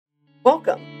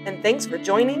Welcome, and thanks for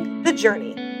joining The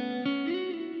Journey.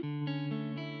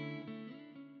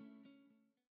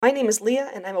 My name is Leah,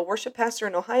 and I'm a worship pastor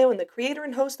in Ohio and the creator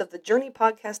and host of the Journey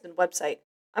podcast and website.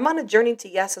 I'm on a journey to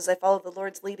yes as I follow the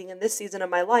Lord's leading in this season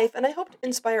of my life, and I hope to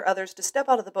inspire others to step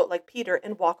out of the boat like Peter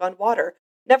and walk on water,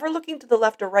 never looking to the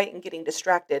left or right and getting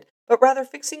distracted, but rather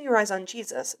fixing your eyes on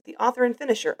Jesus, the author and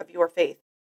finisher of your faith.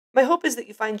 My hope is that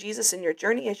you find Jesus in your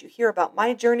journey as you hear about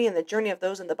my journey and the journey of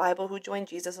those in the Bible who joined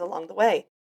Jesus along the way.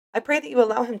 I pray that you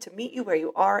allow him to meet you where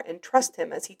you are and trust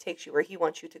him as he takes you where he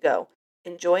wants you to go.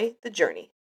 Enjoy the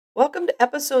journey. Welcome to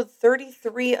episode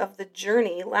 33 of The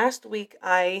Journey. Last week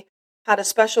I had a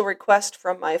special request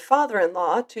from my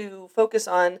father-in-law to focus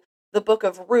on the book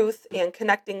of Ruth and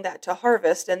connecting that to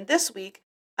harvest. And this week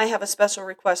I have a special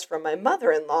request from my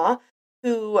mother-in-law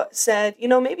who said,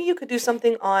 maybe you could do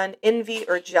something on envy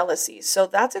or jealousy. So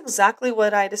that's exactly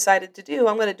what I decided to do.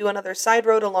 I'm going to do another side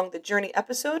road along the journey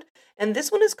episode, and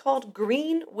this one is called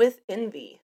Green with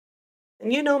Envy.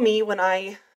 And you know me, when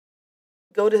I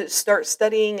go to start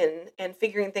studying and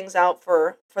figuring things out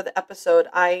for the episode,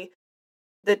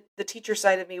 the teacher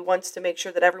side of me wants to make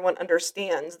sure that everyone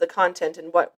understands the content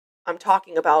and what I'm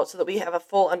talking about so that we have a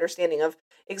full understanding of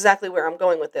exactly where I'm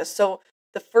going with this. So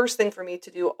the first thing for me to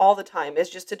do all the time is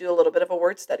just to do a little bit of a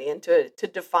word study and to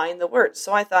define the words.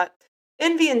 So I thought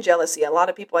envy and jealousy, a lot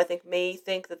of people I think may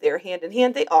think that they're hand in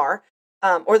hand. They are,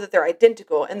 or that they're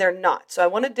identical, and they're not. So I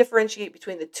want to differentiate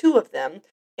between the two of them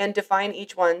and define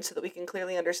each one so that we can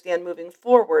clearly understand moving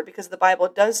forward, because the Bible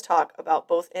does talk about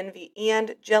both envy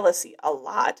and jealousy a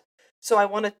lot. So I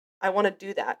want to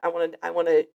do that. I want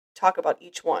to talk about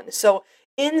each one. So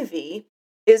envy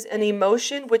is an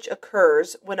emotion which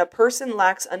occurs when a person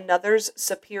lacks another's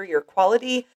superior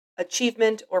quality,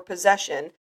 achievement, or possession,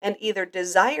 and either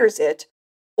desires it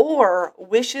or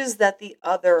wishes that the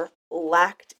other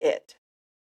lacked it.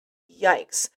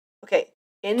 Yikes. Okay,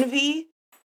 envy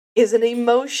is an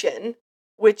emotion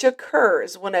which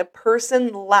occurs when a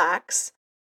person lacks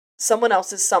someone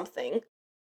else's something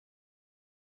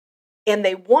and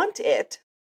they want it,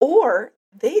 or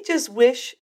they just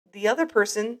wish the other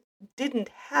person didn't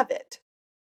have it.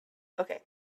 Okay,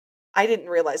 I didn't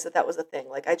realize that was a thing.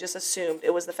 Like, I just assumed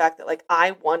it was the fact that, like,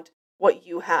 I want what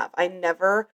you have. I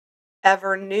never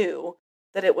ever knew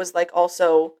that it was like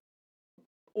also,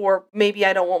 or maybe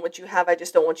I don't want what you have, I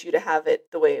just don't want you to have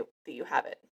it the way that you have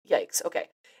it. Yikes. Okay.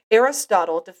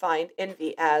 Aristotle defined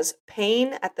envy as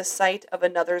pain at the sight of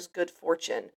another's good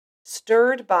fortune,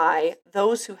 stirred by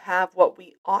those who have what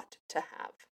we ought to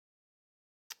have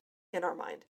in our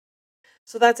mind.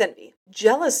 So that's envy.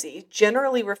 Jealousy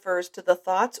generally refers to the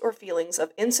thoughts or feelings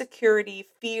of insecurity,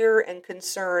 fear, and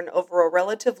concern over a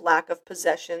relative lack of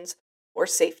possessions or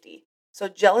safety. So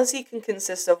jealousy can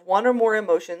consist of one or more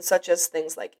emotions, such as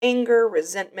things like anger,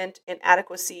 resentment,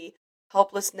 inadequacy,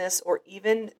 helplessness, or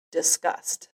even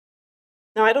disgust.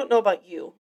 Now, I don't know about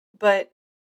you, but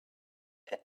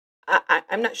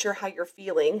I'm not sure how you're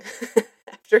feeling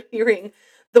after hearing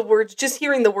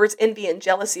hearing the words envy and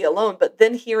jealousy alone, but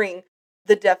then hearing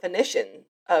the definition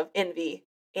of envy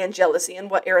and jealousy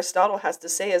and what Aristotle has to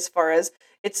say as far as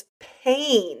it's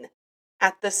pain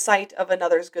at the sight of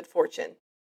another's good fortune.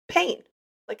 Pain,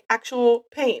 like actual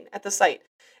pain at the sight.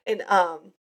 And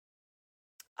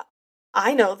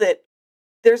I know that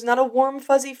there's not a warm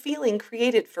fuzzy feeling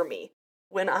created for me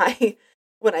when I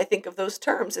when I think of those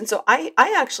terms. And so I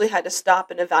actually had to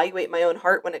stop and evaluate my own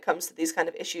heart when it comes to these kind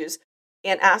of issues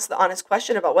and ask the honest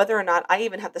question about whether or not I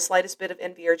even have the slightest bit of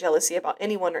envy or jealousy about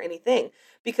anyone or anything.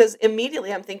 Because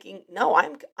immediately I'm thinking, no,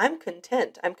 I'm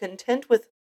content. I'm content with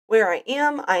where I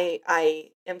am.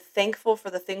 I am thankful for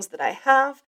the things that I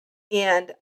have.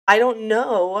 And I don't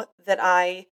know that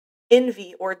I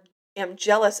envy or am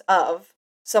jealous of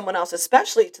someone else,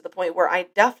 especially to the point where I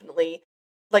definitely,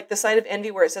 like the side of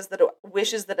envy where it says that it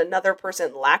wishes that another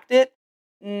person lacked it.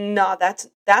 No, that's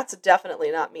definitely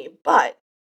not me. But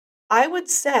I would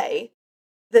say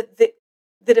that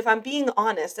if I'm being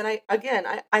honest, and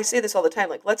I say this all the time,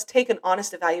 like, let's take an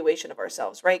honest evaluation of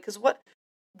ourselves, right? Because what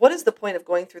is the point of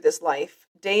going through this life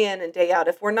day in and day out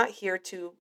if we're not here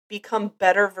to become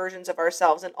better versions of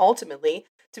ourselves and ultimately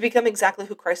to become exactly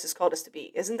who Christ has called us to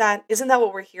be? Isn't that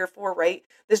what we're here for, right?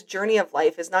 This journey of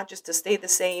life is not just to stay the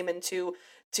same and to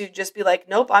just be like,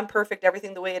 nope, I'm perfect,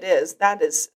 everything the way it is. That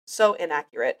is so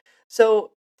inaccurate.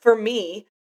 So for me,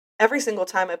 every single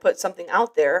time I put something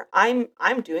out there, I'm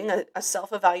doing a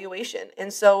self-evaluation.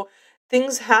 And so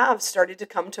things have started to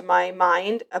come to my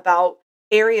mind about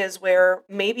areas where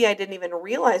maybe I didn't even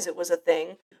realize it was a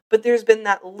thing, but there's been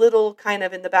that little kind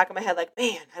of in the back of my head, like,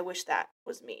 man, I wish that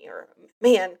was me, or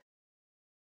man,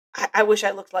 I wish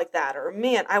I looked like that, or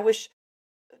man, I wish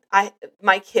I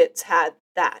my kids had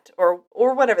that, or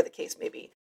whatever the case may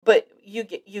be. But you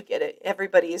get it.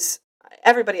 Everybody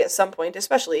at some point,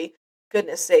 especially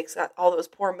goodness sakes, all those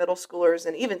poor middle schoolers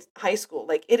and even high school.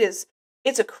 Like it's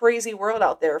a crazy world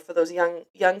out there for those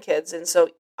young kids. And so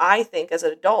I think as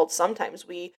an adult, sometimes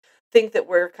we think that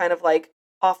we're kind of like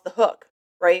off the hook,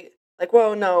 right? Like,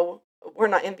 whoa, no, we're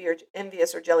not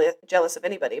envious or jealous of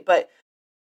anybody. But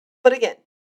again,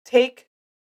 take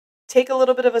take a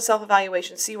little bit of a self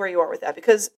evaluation, see where you are with that.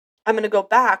 Because I'm going to go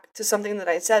back to something that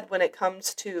I said when it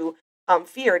comes to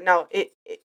fear. Now,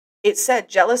 it said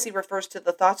jealousy refers to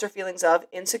the thoughts or feelings of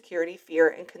insecurity, fear,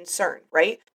 and concern,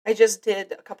 right? I just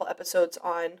did a couple episodes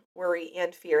on worry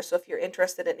and fear. So if you're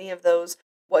interested in any of those,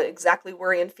 what exactly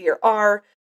worry and fear are,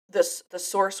 the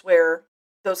source where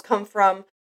those come from,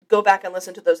 go back and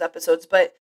listen to those episodes.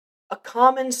 But a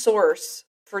common source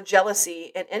for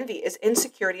jealousy and envy is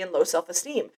insecurity and low self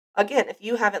esteem. Again, if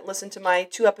you haven't listened to my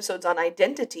 2 episodes on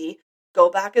identity, go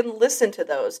back and listen to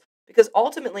those because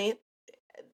ultimately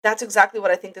that's exactly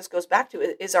what I think this goes back to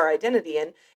is our identity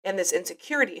and this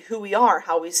insecurity, who we are,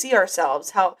 how we see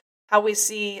ourselves, how we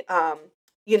see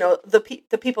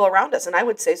the people around us. And I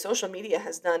would say social media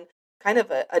has done kind of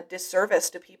a disservice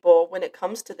to people when it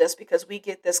comes to this because we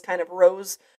get this kind of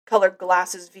rose colored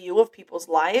glasses view of people's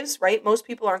lives, right? Most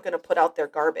people aren't going to put out their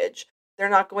garbage. They're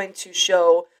not going to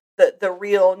show the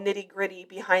real nitty gritty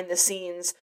behind the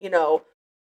scenes,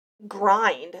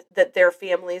 grind that their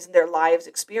families and their lives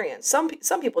experience. Some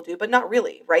people do, but not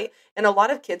really, right? And a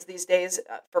lot of kids these days,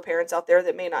 for parents out there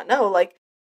that may not know, like,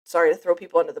 sorry to throw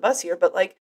people under the bus here, but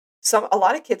like a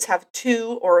lot of kids have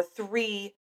 2 or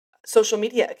 3 social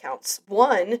media accounts.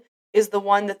 One is the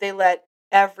one that they let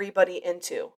everybody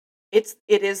into. It's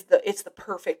the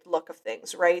perfect look of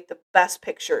things, right? The best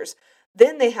pictures.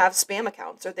 Then they have spam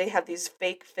accounts or they have these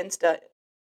fake Finsta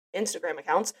Instagram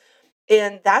accounts,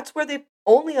 and that's where they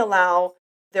only allow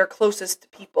their closest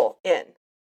people in.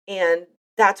 And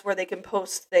that's where they can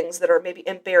post things that are maybe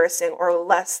embarrassing or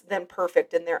less than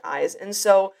perfect in their eyes. And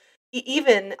so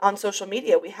even on social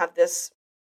media we have this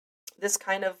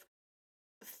kind of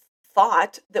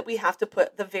thought that we have to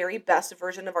put the very best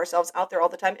version of ourselves out there all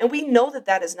the time. And we know that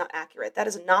that is not accurate. That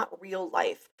is not real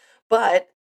life. But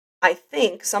I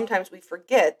think sometimes we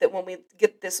forget that when we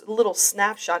get this little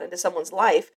snapshot into someone's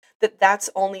life, that that's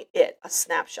only a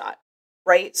snapshot,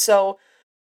 right? So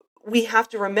we have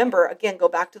to remember, again, go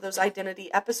back to those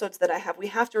identity episodes that I have. We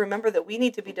have to remember that we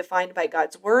need to be defined by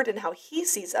God's word and how he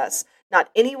sees us, not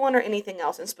anyone or anything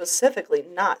else, and specifically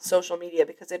not social media,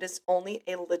 because it is only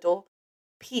a little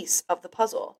piece of the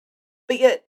puzzle. But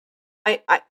yet, I,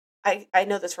 I, I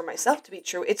know this for myself to be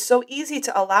true. It's so easy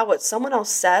to allow what someone else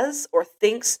says or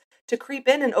thinks to creep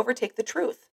in and overtake the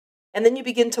truth. And then you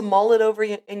begin to mull it over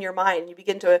in your mind. You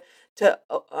begin to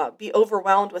be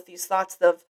overwhelmed with these thoughts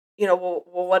of, well,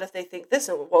 what if they think this?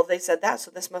 And well, they said that,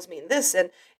 so this must mean this.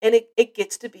 And it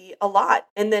gets to be a lot.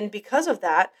 And then because of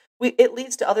that, it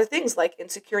leads to other things like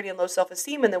insecurity and low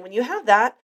self-esteem. And then when you have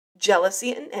that,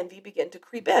 jealousy and envy begin to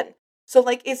creep in. So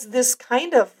like it's this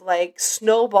kind of like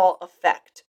snowball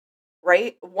effect,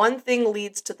 right? One thing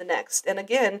leads to the next. And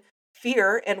again,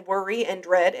 fear and worry and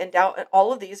dread and doubt and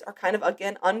all of these are kind of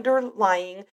again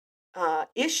underlying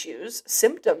issues,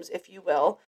 symptoms, if you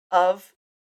will, of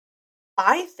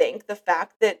I think the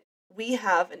fact that we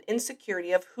have an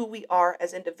insecurity of who we are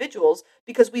as individuals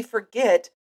because we forget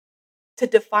to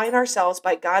define ourselves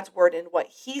by God's word and what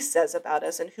he says about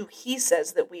us and who he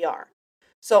says that we are.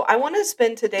 So I want to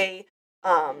spend today,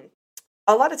 a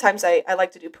lot of times I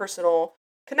like to do personal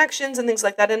connections and things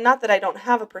like that. And not that I don't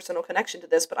have a personal connection to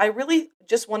this, but I really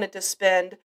just wanted to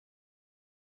spend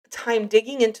time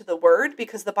digging into the word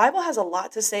because the Bible has a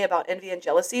lot to say about envy and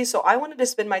jealousy. So I wanted to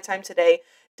spend my time today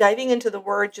diving into the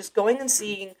word, just going and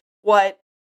seeing what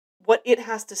it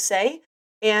has to say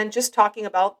and just talking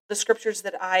about the scriptures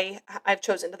that I've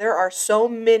chosen. There are so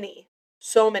many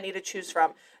to choose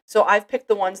from. So I've picked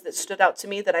the ones that stood out to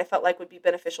me that I felt like would be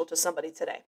beneficial to somebody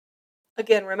today.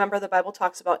 Again, remember the Bible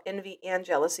talks about envy and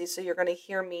jealousy, so you're going to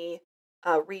hear me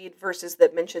read verses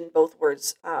that mention both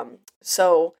words.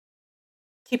 So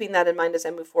keeping that in mind as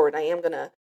I move forward, I am going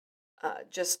to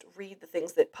just read the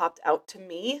things that popped out to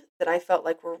me that I felt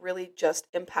like were really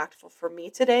just impactful for me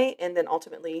today, and then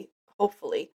ultimately,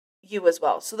 hopefully, you as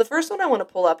well. So the first one I want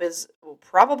to pull up is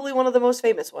probably one of the most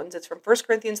famous ones. It's from 1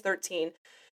 Corinthians 13,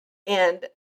 and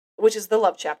which is the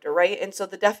love chapter, right? And so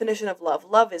the definition of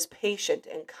love is patient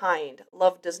and kind.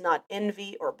 Love does not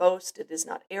envy or boast. It is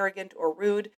not arrogant or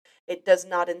rude. It does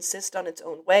not insist on its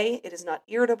own way. It is not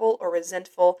irritable or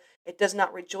resentful. It does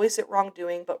not rejoice at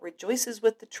wrongdoing, but rejoices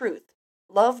with the truth.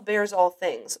 Love bears all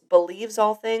things, believes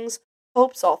all things,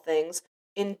 hopes all things,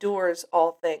 endures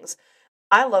all things.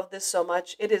 I love this so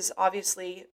much. It is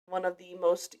obviously one of the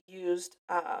most used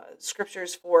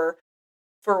scriptures for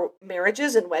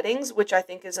marriages and weddings, which I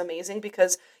think is amazing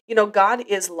because, God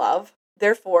is love.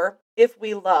 Therefore, if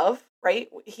we love, right,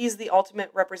 he's the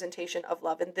ultimate representation of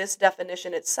love. And this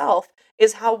definition itself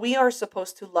is how we are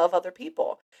supposed to love other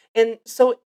people. And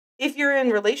so if you're in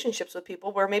relationships with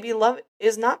people where maybe love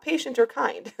is not patient or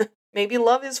kind, maybe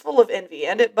love is full of envy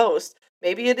and it boasts,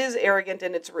 maybe it is arrogant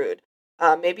and it's rude.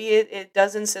 Maybe it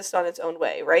does insist on its own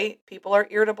way, right? People are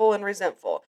irritable and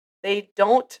resentful. They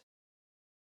don't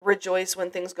rejoice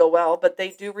when things go well, but they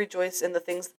do rejoice in the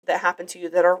things that happen to you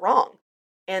that are wrong.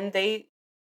 And they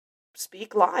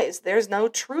speak lies. There's no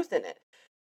truth in it.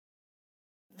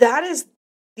 That is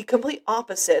the complete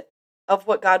opposite of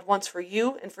what God wants for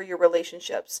you and for your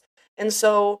relationships. And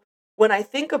so when I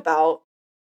think about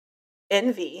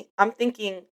envy, I'm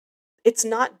thinking it's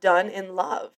not done in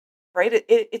love, right?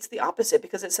 It's the opposite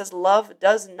because it says love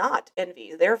does not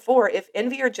envy. Therefore, if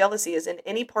envy or jealousy is in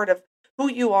any part of who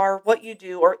you are, what you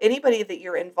do, or anybody that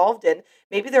you're involved in,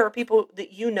 maybe there are people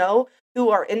that you know who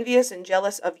are envious and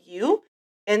jealous of you.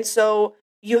 And so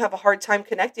you have a hard time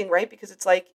connecting, right? Because it's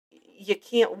like you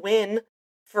can't win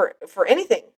for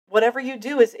anything. Whatever you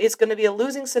do is going to be a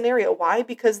losing scenario. Why?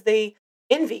 Because they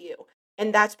envy you.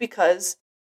 And that's because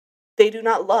they do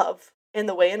not love in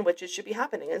the way in which it should be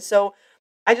happening. And so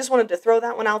I just wanted to throw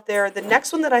that one out there. The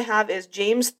next one that I have is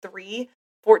James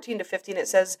 3:14-15. It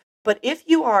says, "But if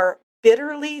you are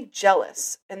bitterly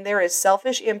jealous and there is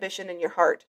selfish ambition in your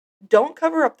heart, don't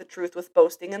cover up the truth with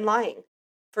boasting and lying.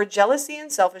 For jealousy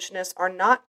and selfishness are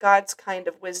not God's kind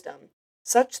of wisdom.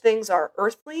 Such things are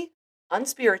earthly,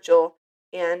 unspiritual,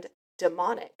 and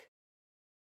demonic."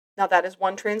 Now, that is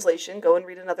one translation. Go and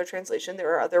read another translation.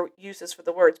 There are other uses for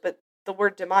the words, but the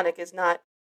word demonic is not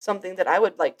something that I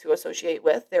would like to associate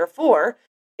with. Therefore,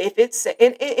 if it's,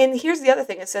 and here's the other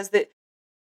thing, it says that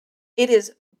it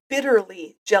is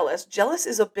bitterly jealous. Jealous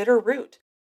is a bitter root.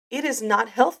 It is not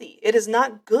healthy. It is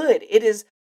not good. It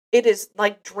is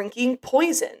like drinking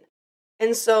poison.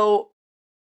 And so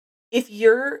if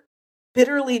you're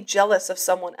bitterly jealous of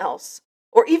someone else,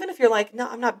 or even if you're like, no,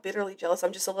 I'm not bitterly jealous,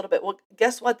 I'm just a little bit, well,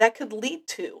 guess what? That could lead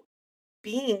to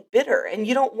being bitter. And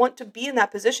you don't want to be in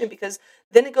that position because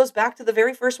then it goes back to the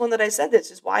very first one that I said.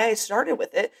 This is why I started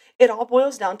with it. It all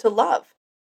boils down to love.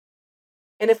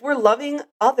 And if we're loving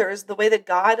others the way that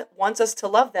God wants us to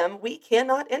love them, we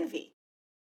cannot envy.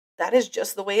 That is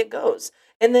just the way it goes.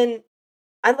 And then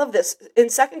I love this. In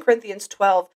 2 Corinthians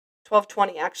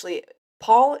 12:20, actually,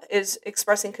 Paul is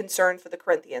expressing concern for the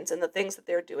Corinthians and the things that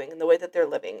they're doing and the way that they're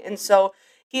living. And so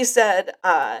he said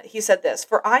this,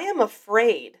 "For I am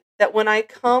afraid that when I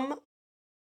come,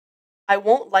 I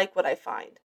won't like what I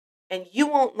find, and you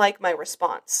won't like my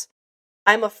response.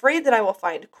 I'm afraid that I will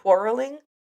find quarreling,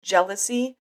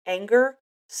 jealousy, anger,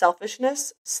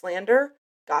 selfishness, slander,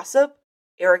 gossip,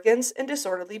 arrogance, and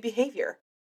disorderly behavior."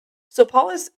 So Paul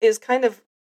is kind of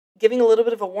giving a little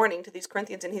bit of a warning to these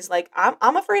Corinthians, and he's like,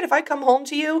 I'm afraid if I come home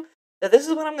to you that this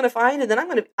is what I'm going to find, and then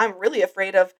I'm really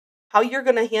afraid of how you're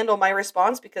going to handle my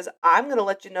response because I'm going to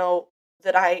let you know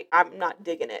that I'm not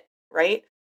digging it, right?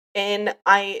 And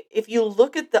if you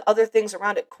look at the other things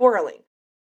around it, quarreling,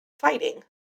 fighting,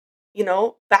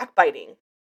 backbiting,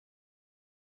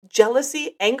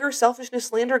 jealousy, anger, selfishness,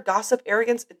 slander, gossip,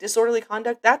 arrogance, disorderly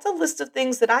conduct, that's a list of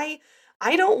things that I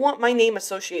don't want my name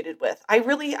associated with. I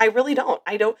really don't.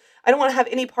 I don't want to have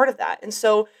any part of that. And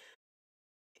so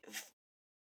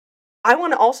I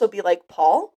want to also be like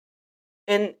Paul,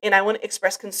 and I want to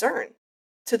express concern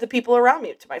to the people around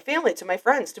me, to my family, to my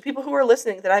friends, to people who are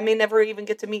listening that I may never even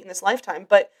get to meet in this lifetime.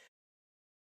 But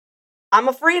I'm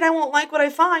afraid I won't like what I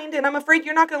find, and I'm afraid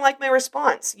you're not going to like my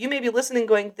response. You may be listening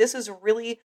going, this is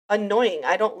really annoying.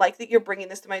 I don't like that you're bringing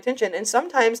this to my attention. And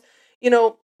sometimes,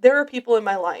 there are people in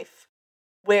my life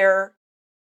where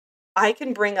I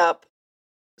can bring up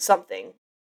something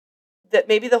that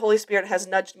maybe the Holy Spirit has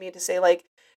nudged me to say, like,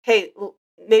 hey,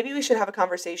 maybe we should have a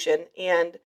conversation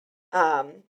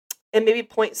um, and maybe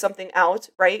point something out,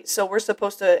 right? So we're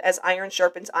supposed to, as iron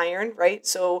sharpens iron, right?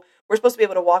 So we're supposed to be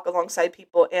able to walk alongside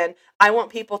people, and I want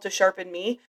people to sharpen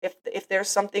me. If there's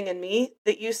something in me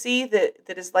that you see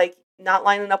that is like not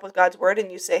lining up with God's word,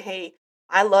 and you say, hey,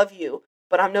 I love you,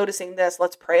 but I'm noticing this,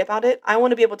 let's pray about it. I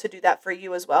want to be able to do that for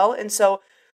you as well. And so,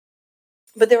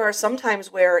 but there are some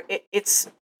times where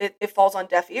it falls on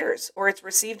deaf ears, or it's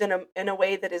received in a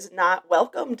way that is not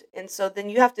welcomed. And so then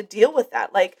you have to deal with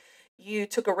that. Like, you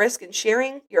took a risk in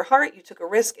sharing your heart, you took a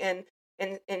risk in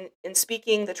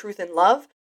speaking the truth in love,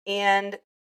 and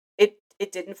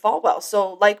it didn't fall well.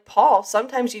 So like Paul,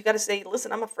 sometimes you got to say,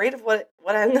 listen, I'm afraid of what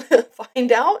I'm going to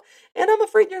find out, and I'm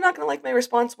afraid you're not going to like my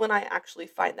response when I actually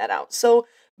find that out. So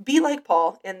be like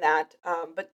Paul in that,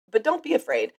 but don't be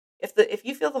afraid. If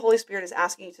you feel the Holy Spirit is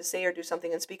asking you to say or do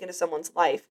something and speak into someone's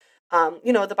life,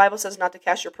 the Bible says not to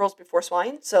cast your pearls before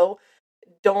swine. So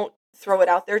don't throw it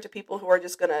out there to people who are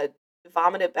just going to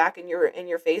vomit it back in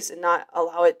your face and not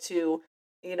allow it to,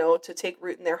 to take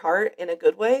root in their heart in a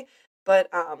good way. But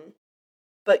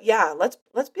yeah,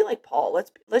 let's be like Paul.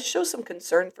 Let's show some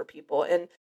concern for people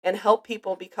and help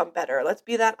people become better. Let's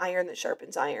be that iron that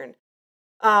sharpens iron.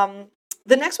 Um,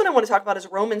 the next one I want to talk about is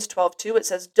Romans 12:2. It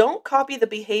says, "Don't copy the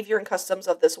behavior and customs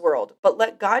of this world, but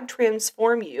let God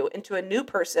transform you into a new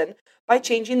person by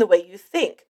changing the way you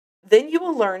think. Then you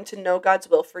will learn to know God's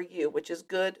will for you, which is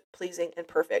good, pleasing, and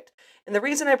perfect." And the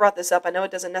reason I brought this up, I know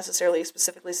it doesn't necessarily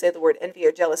specifically say the word envy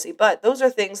or jealousy, but those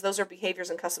are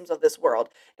behaviors and customs of this world.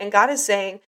 And God is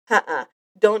saying,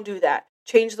 don't do that.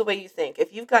 Change the way you think.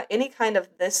 If you've got any kind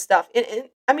of this stuff,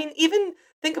 I mean, even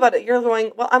think about it. You're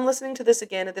going, well, I'm listening to this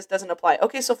again and this doesn't apply.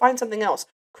 Okay, so find something else.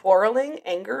 Quarreling,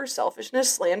 anger,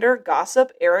 selfishness, slander,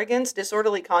 gossip, arrogance,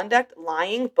 disorderly conduct,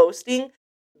 lying, boasting,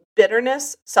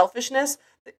 bitterness, selfishness.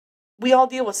 We all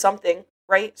deal with something,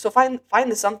 right? So find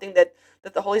the something that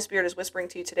the Holy Spirit is whispering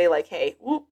to you today, like, hey,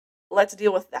 let's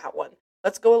deal with that one.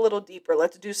 Let's go a little deeper.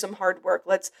 Let's do some hard work.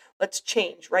 Let's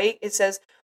change, right? It says,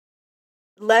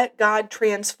 let God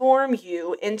transform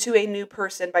you into a new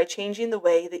person by changing the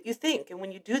way that you think. And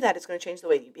when you do that, it's going to change the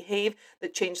way you behave,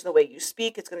 that change the way you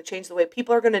speak. It's going to change the way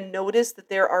people are going to notice that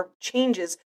there are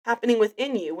changes happening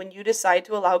within you when you decide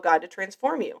to allow God to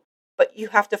transform you. But you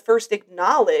have to first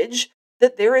acknowledge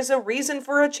that there is a reason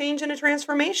for a change and a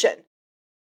transformation.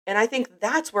 And I think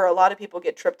that's where a lot of people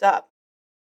get tripped up.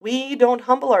 We don't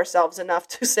humble ourselves enough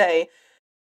to say,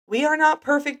 we are not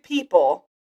perfect people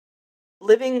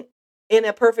living in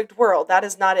a perfect world. That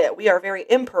is not it. We are very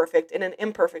imperfect in an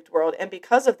imperfect world. And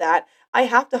because of that, I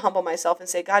have to humble myself and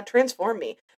say, God, transform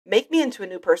me. Make me into a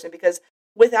new person, because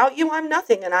without you, I'm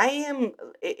nothing. And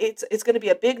it's going to be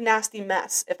a big, nasty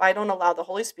mess if I don't allow the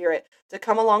Holy Spirit to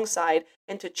come alongside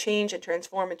and to change and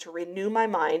transform and to renew my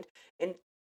mind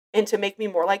and to make me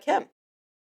more like him.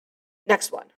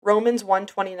 Next one, Romans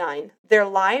 1:29. Their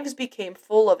lives became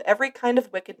full of every kind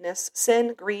of wickedness,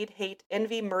 sin, greed, hate,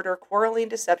 envy, murder, quarreling,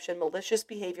 deception, malicious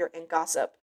behavior, and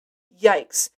gossip.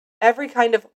 Yikes. Every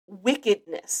kind of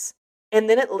wickedness. And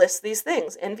then it lists these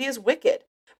things. Envy is wicked.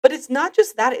 But it's not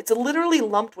just that. It's literally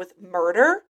lumped with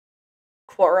murder,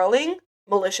 quarreling,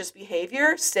 malicious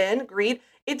behavior, sin, greed.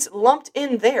 It's lumped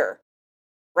in there,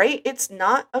 right? It's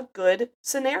not a good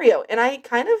scenario. And I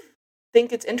kind of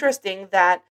think it's interesting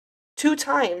that 2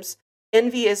 times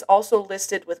envy is also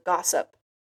listed with gossip.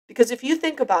 Because if you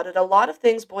think about it, a lot of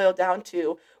things boil down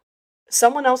to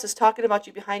someone else is talking about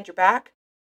you behind your back,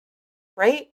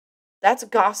 right? That's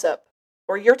gossip.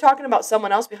 Or you're talking about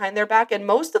someone else behind their back. And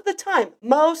most of the time,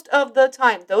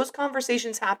 those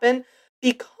conversations happen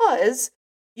because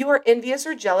you are envious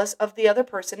or jealous of the other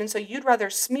person. And so you'd rather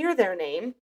smear their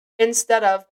name instead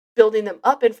of building them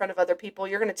up in front of other people.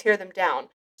 You're going to tear them down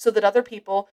so that other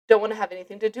people don't want to have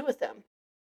anything to do with them.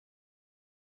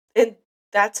 And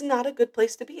that's not a good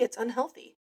place to be. It's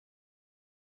unhealthy.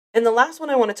 And the last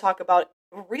one I want to talk about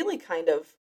really kind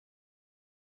of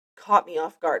caught me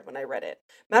off guard when I read it.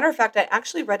 Matter of fact, I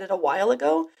actually read it a while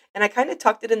ago and I kind of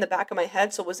tucked it in the back of my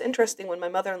head. So it was interesting when my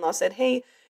mother-in-law said, hey,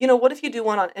 what if you do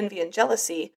one on envy and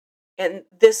jealousy? And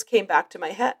this came back to my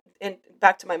head and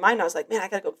back to my mind. I was like, man, I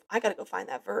gotta go find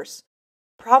that verse.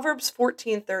 Proverbs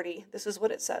 14:30. This is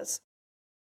what it says.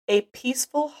 A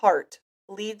peaceful heart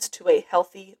leads to a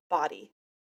healthy body.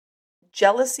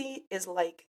 Jealousy is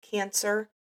like cancer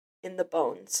in the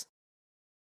bones.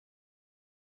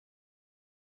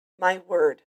 My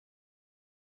word.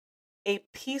 A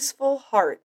peaceful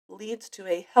heart leads to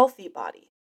a healthy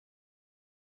body.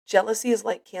 Jealousy is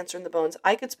like cancer in the bones.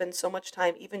 I could spend so much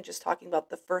time even just talking about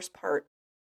the first part.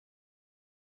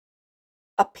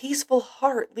 A peaceful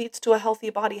heart leads to a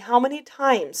healthy body. How many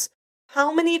times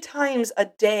a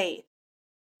day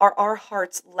are our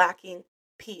hearts lacking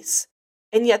peace?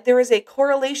 And yet there is a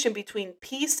correlation between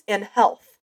peace and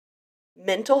health.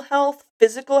 Mental health,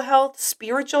 physical health,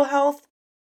 spiritual health,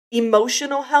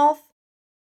 emotional health.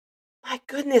 My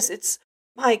goodness, it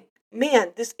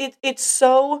is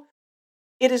so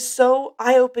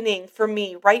eye-opening for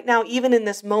me right now, even in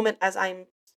this moment as I'm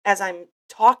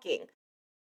talking.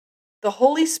 The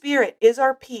Holy Spirit is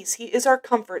our peace. He is our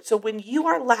comfort. So when you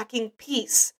are lacking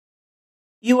peace,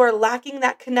 you are lacking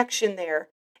that connection there,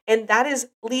 and that is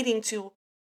leading to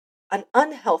an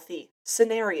unhealthy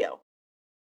scenario.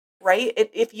 right?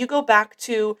 If you go back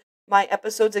to my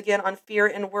episodes again on fear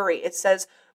and worry, it says,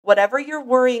 whatever you're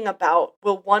worrying about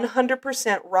will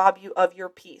 100% rob you of your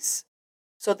peace.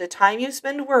 So the time you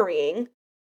spend worrying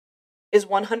is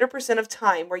 100% of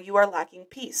time where you are lacking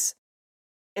peace.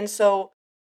 And so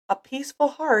a peaceful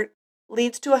heart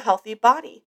leads to a healthy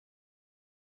body.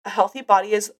 A healthy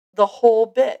body is the whole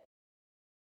bit.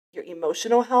 Your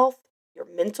emotional health, your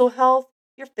mental health,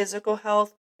 your physical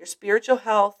health, your spiritual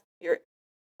health, your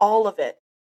all of it.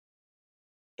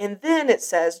 And then it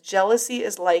says jealousy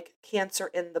is like cancer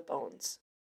in the bones.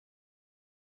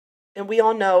 And we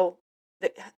all know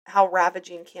that how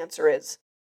ravaging cancer is,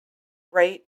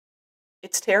 right?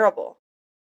 It's terrible.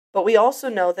 But we also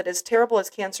know that as terrible as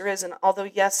cancer is, and although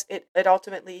yes, it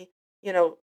ultimately,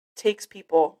 takes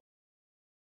people,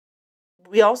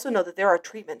 we also know that there are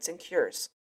treatments and cures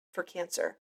for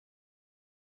cancer.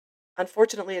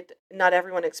 Unfortunately, not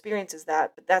everyone experiences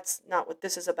that, but that's not what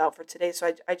this is about for today.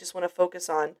 So I just want to focus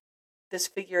on this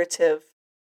figurative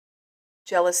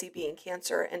jealousy being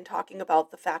cancer and talking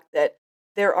about the fact that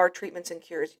there are treatments and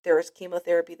cures. There is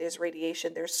chemotherapy, there's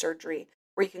radiation, there's surgery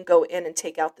where you can go in and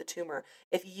take out the tumor.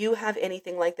 If you have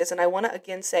anything like this, and I want to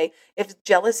again say, if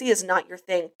jealousy is not your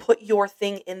thing, put your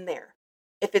thing in there.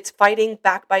 If it's fighting,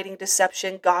 backbiting,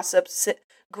 deception, gossip,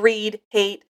 greed,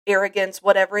 hate, arrogance,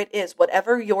 whatever it is,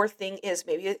 whatever your thing is,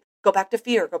 maybe go back to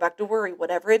fear, go back to worry,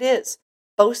 whatever it is,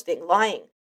 boasting, lying,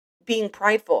 being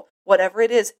prideful, whatever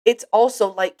it is, it's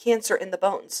also like cancer in the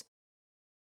bones.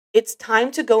 It's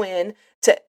time to go in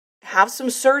to have some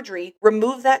surgery,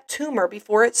 remove that tumor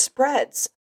before it spreads,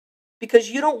 because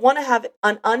you don't want to have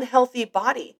an unhealthy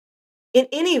body in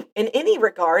any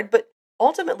regard, but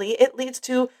ultimately it leads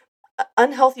to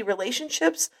unhealthy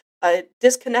relationships, a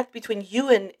disconnect between you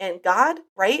and God,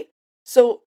 right?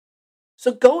 So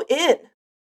go in,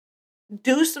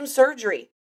 do some surgery.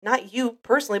 Not you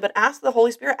personally, but ask the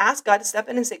Holy Spirit, ask God to step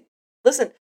in and say,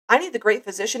 listen, I need the great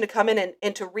physician to come in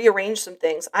and to rearrange some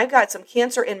things. I've got some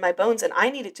cancer in my bones and I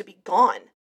need it to be gone.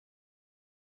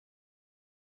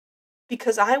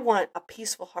 Because I want a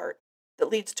peaceful heart that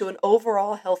leads to an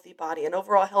overall healthy body, an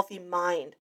overall healthy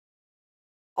mind.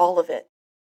 All of it.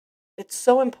 It's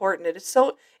so important.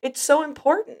 It's so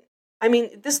important. I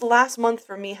mean, this last month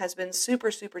for me has been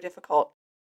super, super difficult.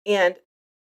 And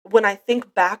when I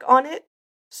think back on it,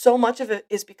 so much of it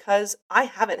is because I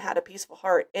haven't had a peaceful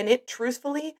heart. And it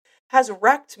truthfully has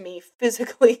wrecked me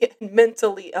physically and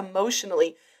mentally,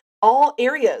 emotionally, all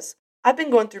areas. I've been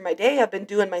going through my day, I've been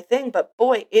doing my thing, but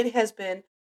boy, it has been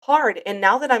hard. And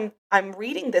now that I'm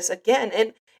reading this again,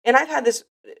 and I've had this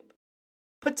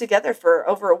put together for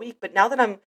over a week, but now that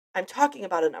I'm talking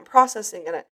about it and I'm processing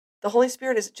it, the Holy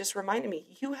Spirit is just reminding me,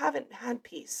 you haven't had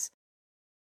peace.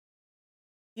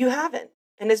 You haven't.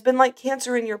 And it's been like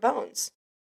cancer in your bones.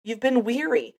 You've been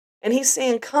weary. And he's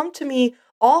saying, come to me,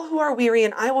 all who are weary,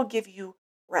 and I will give you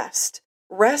rest.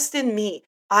 Rest in me.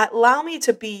 Allow me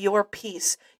to be your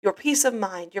peace of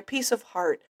mind, your peace of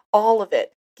heart, all of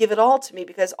it. Give it all to me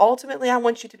because ultimately I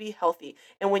want you to be healthy.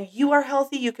 And when you are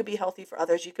healthy, you can be healthy for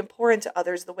others. You can pour into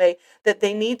others the way that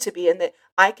they need to be, and that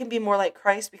I can be more like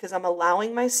Christ because I'm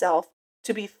allowing myself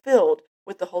to be filled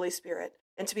with the Holy Spirit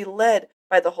and to be led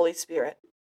by the Holy Spirit.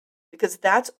 Because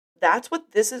that's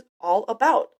what this is all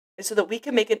about, is so that we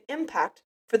can make an impact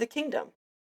for the kingdom.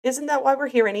 Isn't that why we're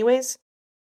here anyways?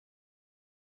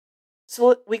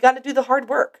 So we got to do the hard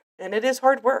work, and it is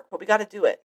hard work, but we got to do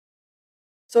it.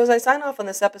 So as I sign off on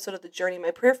this episode of The Journey,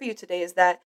 my prayer for you today is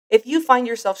that if you find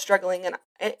yourself struggling,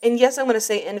 and yes, I'm going to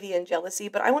say envy and jealousy,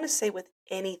 but I want to say with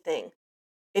anything,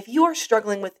 if you are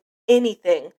struggling with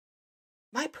anything,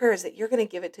 my prayer is that you're going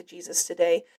to give it to Jesus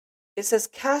today. It says,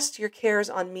 cast your cares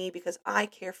on me because I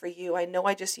care for you. I know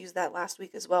I just used that last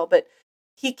week as well, but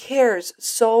he cares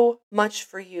so much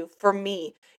for you, for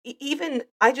me. I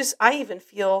even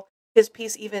feel his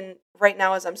peace even right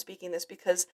now as I'm speaking this,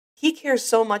 because he cares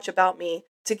so much about me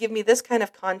to give me this kind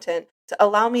of content, to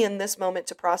allow me in this moment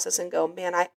to process and go,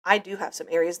 man, I do have some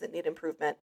areas that need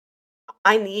improvement.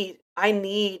 I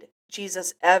need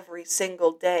Jesus every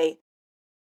single day.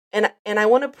 And I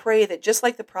want to pray that just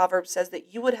like the Proverbs says,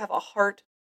 that you would have a heart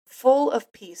full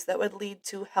of peace that would lead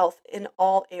to health in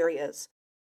all areas.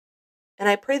 And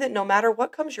I pray that no matter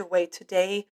what comes your way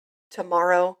today,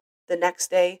 tomorrow, the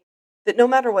next day, that no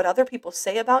matter what other people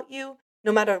say about you,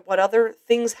 no matter what other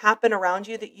things happen around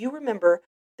you, that you remember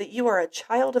that you are a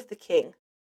child of the King.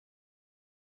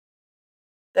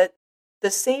 That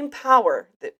the same power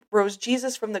that rose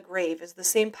Jesus from the grave is the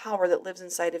same power that lives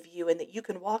inside of you, and that you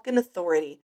can walk in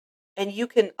authority and you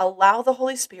can allow the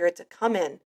Holy Spirit to come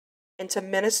in and to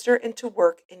minister and to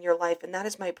work in your life. And that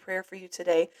is my prayer for you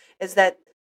today, is that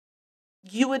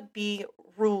you would be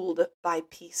ruled by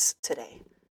peace today,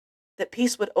 that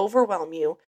peace would overwhelm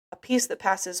you, a peace that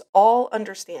passes all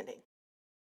understanding.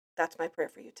 That's my prayer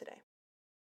for you today.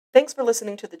 Thanks for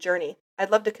listening to The Journey.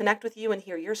 I'd love to connect with you and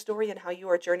hear your story and how you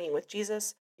are journeying with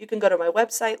Jesus. You can go to my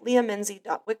website,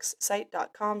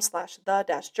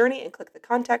 leahmenzie.wixsite.com/the-journey and click the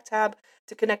contact tab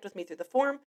to connect with me through the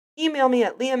form. Email me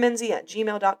at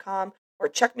leahmenzie@gmail.com or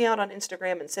check me out on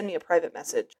Instagram and send me a private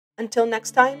message. Until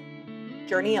next time,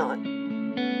 journey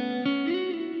on.